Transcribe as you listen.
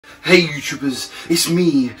Hey YouTubers, it's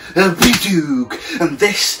me, BeevDawg, and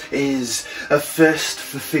this is a first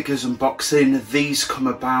for figures unboxing. These come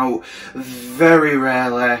about very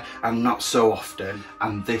rarely and not so often,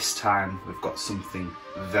 and this time we've got something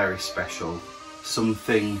very special,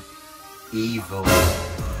 something evil,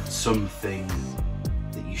 something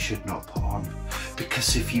that you should not put on,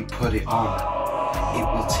 because if you put it on, it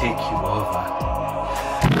will take you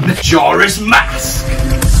over. Majora's Mask!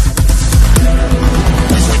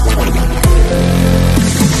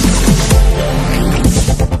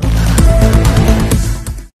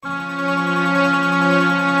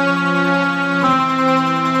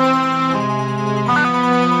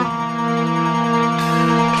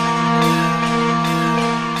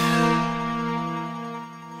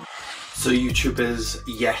 So YouTubers,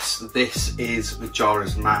 yes, this is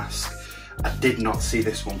Majora's Mask. I did not see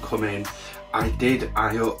this one coming. I did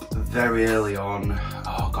eye up very early on,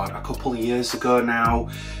 oh god, a couple of years ago now,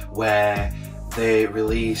 where they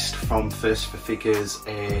released from First for Figures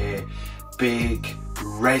a big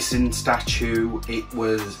resin statue.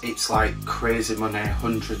 It's like crazy money,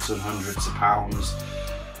 hundreds and hundreds of pounds.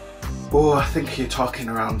 Oh, I think you're talking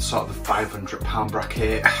around sort of the £500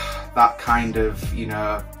 bracket. That kind of, you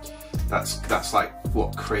know, that's like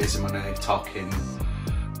what crazy money they're talking.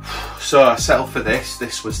 So I settled for this.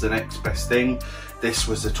 This was the next best thing. This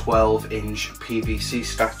was a 12-inch PVC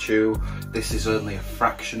statue. This is only a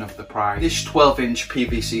fraction of the price. This 12-inch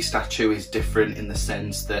PVC statue is different in the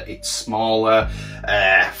sense that it's smaller,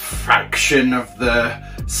 fraction of the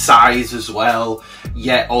size as well,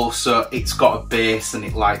 yet also it's got a base and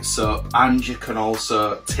it lights up, and you can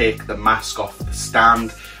also take the mask off the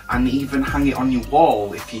stand and even hang it on your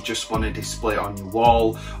wall if you just want to display it on your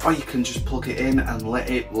wall, or you can just plug it in and let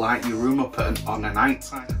it light your room up on a night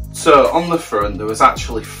time. So on the front there was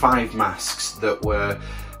actually 5 masks that were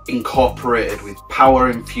incorporated with power,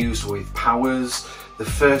 infused with powers. The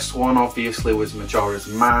first one obviously was Majora's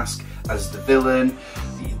Mask as the villain.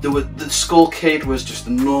 The skull cage was just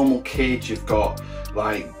a normal cage. You've got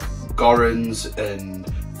like Gorons and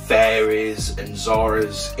fairies and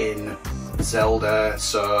Zoras in Zelda,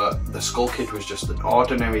 so the skull kid was just an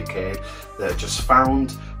ordinary kid that just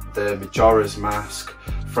found the Majora's Mask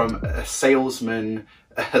from a salesman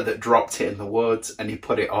that dropped it in the woods, and he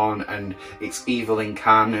put it on, and it's evil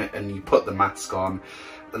incarnate, and you put the mask on,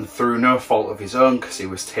 and through no fault of his own, because he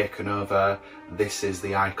was taken over, this is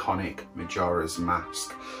the iconic Majora's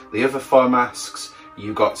Mask. The other 4 masks,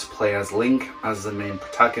 you got to play as Link as the main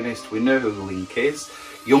protagonist. We know who Link is.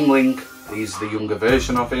 Young Link is the younger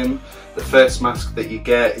version of him. The first mask that you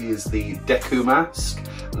get is the Deku mask.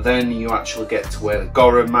 Then you actually get to wear the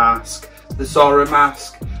Goron mask, the Zora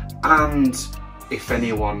mask, and if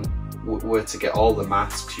anyone were to get all the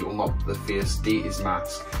masks, you unlock the Fierce Deity's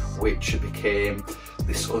mask, which became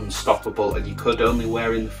this unstoppable, and you could only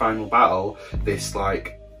wear in the final battle this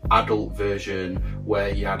like adult version where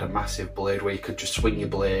you had a massive blade where you could just swing your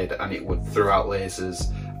blade and it would throw out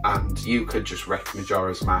lasers, and you could just wreck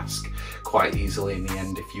Majora's Mask quite easily in the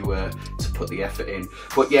end if you were to put the effort in.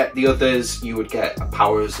 But yet the others, you would get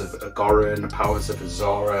powers of a Goron, powers of a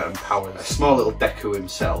Zora, and powers a small little Deku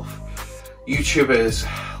himself. YouTubers,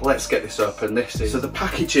 let's get this open. This is so the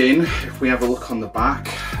packaging. If we have a look on the back,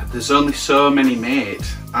 there's only so many made,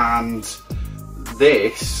 and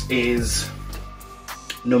this is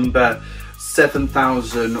number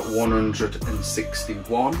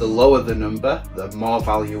 7,161. The lower the number, the more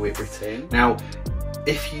value it retains. Now,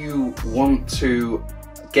 if you want to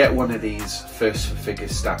get one of these First for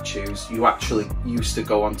Figures statues, you actually used to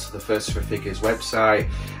go onto the First for Figures website,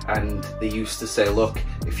 and they used to say, look,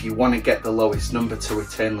 if you want to get the lowest number to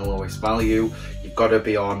retain the lowest value, you've got to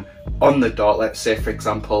be on the dot. Let's say, for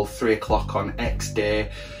example, 3 o'clock on X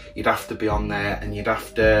day. You'd have to be on there, and you'd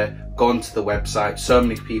have to go onto the website. So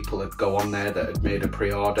many people would go on there that had made a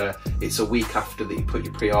pre-order. It's a week after that you put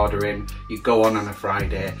your pre-order in. You'd go on a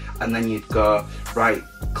Friday, and then you'd go, right,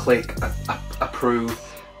 click approve.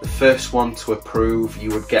 The first one to approve, you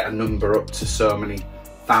would get a number up to so many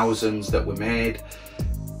thousands that were made.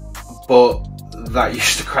 But that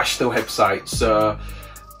used to crash the website. So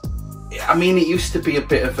I mean, it used to be a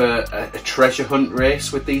bit of a treasure hunt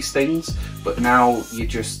race with these things, but now you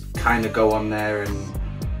just kind of go on there and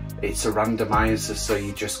it's a randomizer, so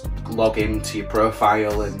you just log into your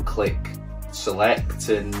profile and click select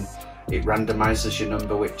and it randomizes your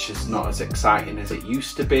number, which is not as exciting as it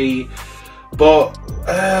used to be. But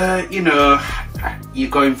you know,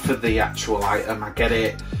 you're going for the actual item. I get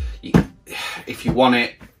it. If you want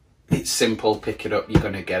it, it's simple, pick it up, you're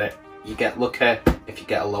gonna get it. You get lucky if you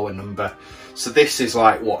get a lower number. So this is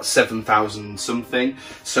like, what, 7,000 something.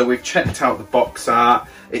 So we've checked out the box art.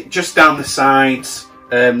 It just down the sides.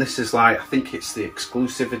 This is like, I think it's the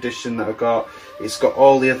exclusive edition that I got. It's got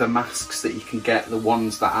all the other masks that you can get, the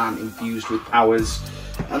ones that aren't infused with powers.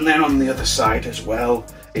 And then on the other side as well,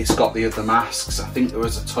 it's got the other masks. I think there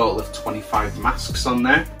was a total of 25 masks on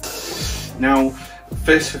there. Now,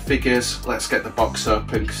 First for Figures, let's get the box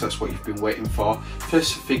open because that's what you've been waiting for.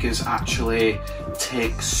 First for Figures actually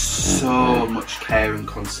takes so much care and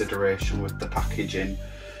consideration with the packaging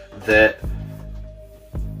that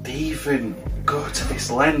they even go to this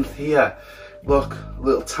length here. Look,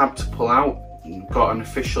 little tab to pull out. You've got an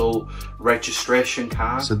official registration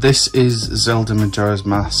card. So this is Zelda Majora's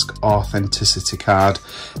Mask authenticity card.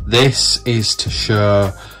 This is to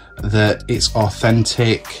show that it's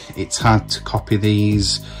authentic, it's hard to copy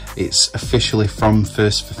these, it's officially from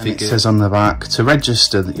First for Figures. It says on the back, to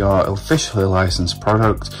register your officially licensed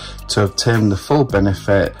product, to obtain the full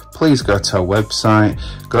benefit, please go to our website,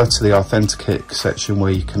 go to the authenticate section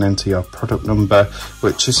where you can enter your product number,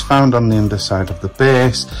 which is found on the underside of the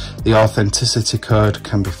base. The authenticity code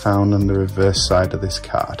can be found on the reverse side of this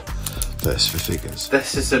card. First for Figures.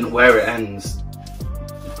 This isn't where it ends.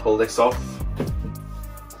 Pull this off.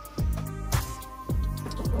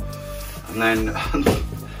 And then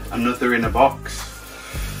another in a box.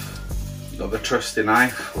 Got the trusty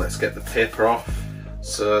knife. Let's get the paper off.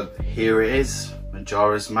 So here it is,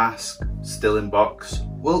 Majora's Mask, still in box.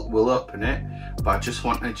 We'll open it, but I just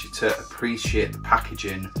wanted you to appreciate the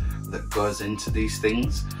packaging that goes into these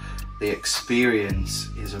things. The experience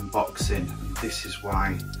is unboxing, and this is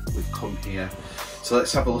why we've come here. So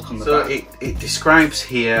let's have a look on the back. It describes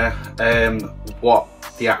here what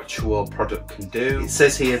the actual product can do. It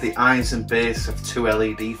says here the eyes and base have 2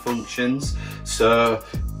 LED functions. So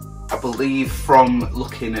I believe from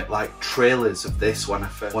looking at like trailers of this when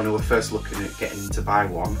we were first looking at getting to buy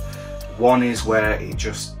one is where it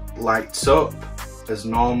just lights up as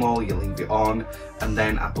normal, you leave it on, and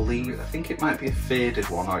then I think it might be a faded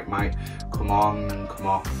one, or it might come on and come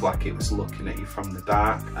off like it was looking at you from the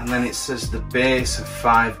dark. And then it says the base of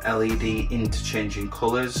 5 LED interchanging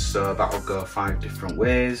colours, so that'll go 5 different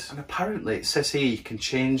ways. And apparently it says here you can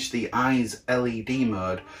change the eyes LED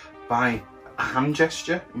mode by a hand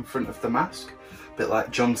gesture in front of the mask, a bit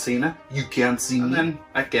like John Cena. You can't see me. And then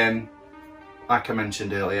again, like I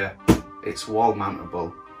mentioned earlier, it's wall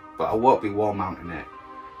mountable, but I won't be wall mounting it.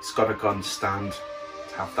 It's got to go on stand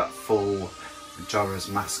to have that full Majora's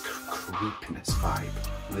Mask creepiness vibe.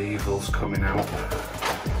 The evil's coming out.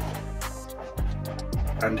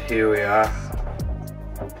 And here we are.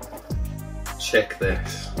 Check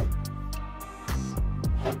this.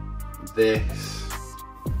 This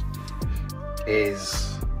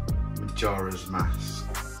is Majora's Mask.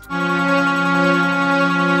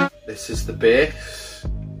 This is the base,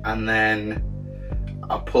 and then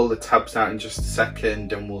I'll pull the tabs out in just a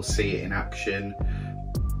second and we'll see it in action,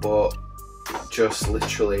 but it just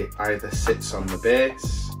literally either sits on the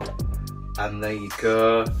base, and there you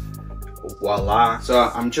go, voila.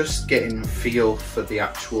 So I'm just getting a feel for the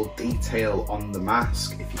actual detail on the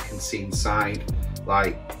mask. If you can see inside,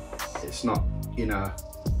 like, it's not, you know,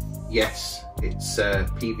 yes, it's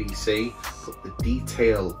PVC, but the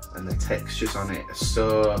detail and the textures on it are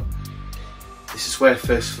so... This is where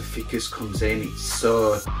First for Figures comes in. It's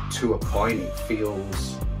so to a point. It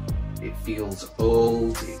feels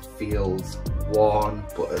old, it feels worn,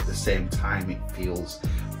 but at the same time it feels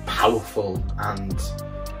powerful and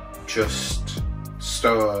just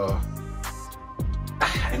so...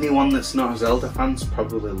 Anyone that's not a Zelda fan's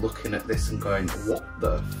probably looking at this and going, what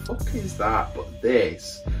the fuck is that? But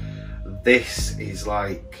this is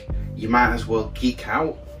like, you might as well geek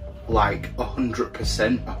out like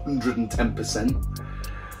 100%, 110%.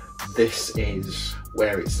 This is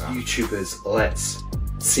where it's at. YouTubers, let's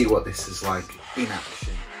see what this is like in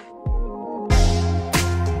action.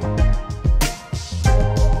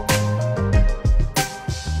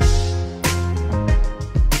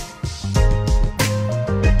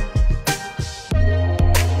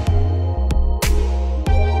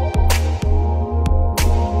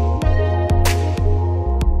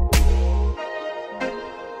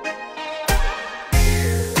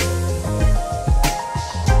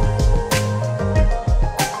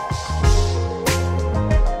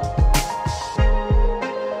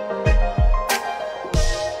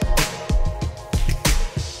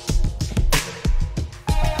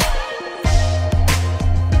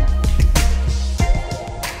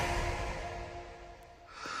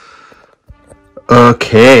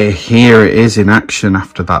 Okay, here it is in action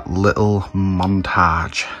after that little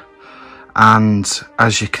montage. And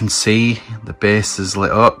as you can see, the base is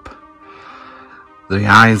lit up. The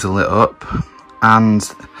eyes are lit up, and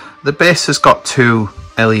the base has got two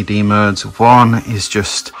LED modes. One is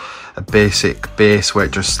just a basic base where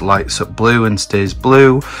it just lights up blue and stays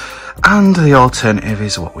blue, and the alternative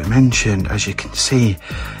is what we mentioned. As you can see,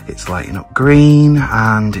 it's lighting up green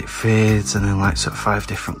and it fades and then lights up 5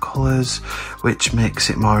 different colours, which makes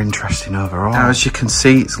it more interesting overall. Now, as you can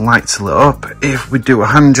see, its lights lit up. If we do a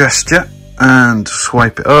hand gesture and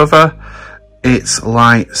swipe it over, its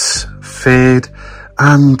lights fade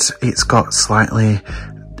and it's got slightly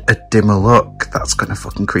a dimmer look that's going to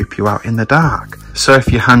fucking creep you out in the dark. So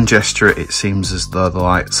if you hand gesture it, it seems as though the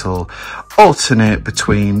lights will alternate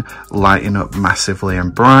between lighting up massively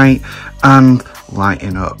and bright and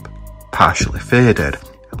lighting up partially faded.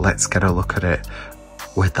 Let's get a look at it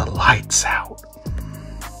with the lights out.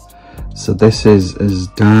 So this is as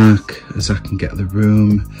dark as I can get the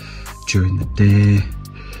room during the day,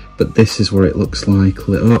 but this is what it looks like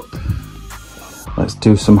lit up. Let's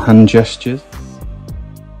do some hand gestures.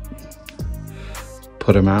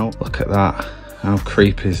 Put them out. Look at that. How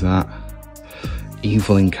creepy is that?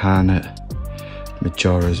 Evil incarnate.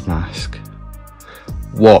 Majora's mask.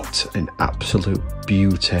 What an absolute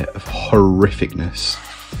beauty of horrificness.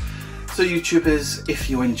 So YouTubers, if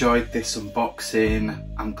you enjoyed this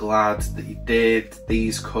unboxing, I'm glad that you did.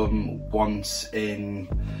 These come once in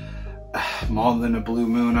more than a blue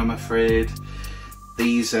moon, I'm afraid.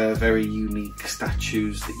 These are very unique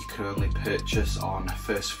statues that you can only purchase on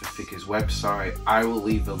First for Figures website. I will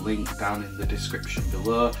leave a link down in the description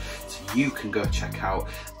below so you can go check out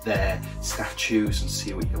their statues and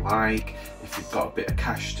see what you like. If you've got a bit of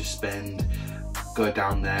cash to spend, go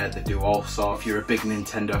down there. They do all sorts. If you're a big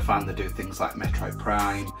Nintendo fan, they do things like Metroid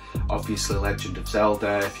Prime, obviously Legend of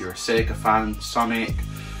Zelda. If you're a Sega fan, Sonic.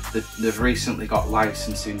 They've recently got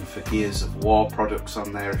licensing for Gears of War products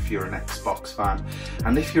on there if you're an Xbox fan.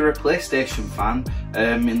 And if you're a PlayStation fan,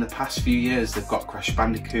 in the past few years they've got Crash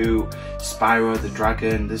Bandicoot, Spyro the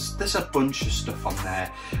Dragon, there's a bunch of stuff on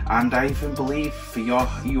there. And I even believe for you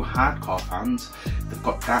hardcore fans, they've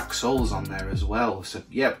got Dark Souls on there as well. So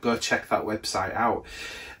yeah, go check that website out.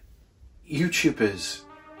 YouTubers,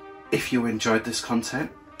 if you enjoyed this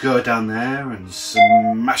content, go down there and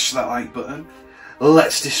smash that like button.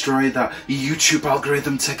 Let's destroy that YouTube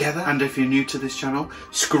algorithm together. And if you're new to this channel,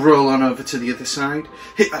 scroll on over to the other side,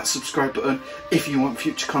 hit that subscribe button if you want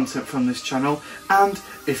future content from this channel. And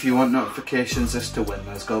if you want notifications as to when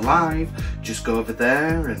those go live, just go over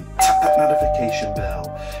there and tap that notification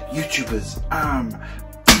bell. YouTubers, I'm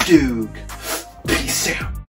BeevDawg. Peace out.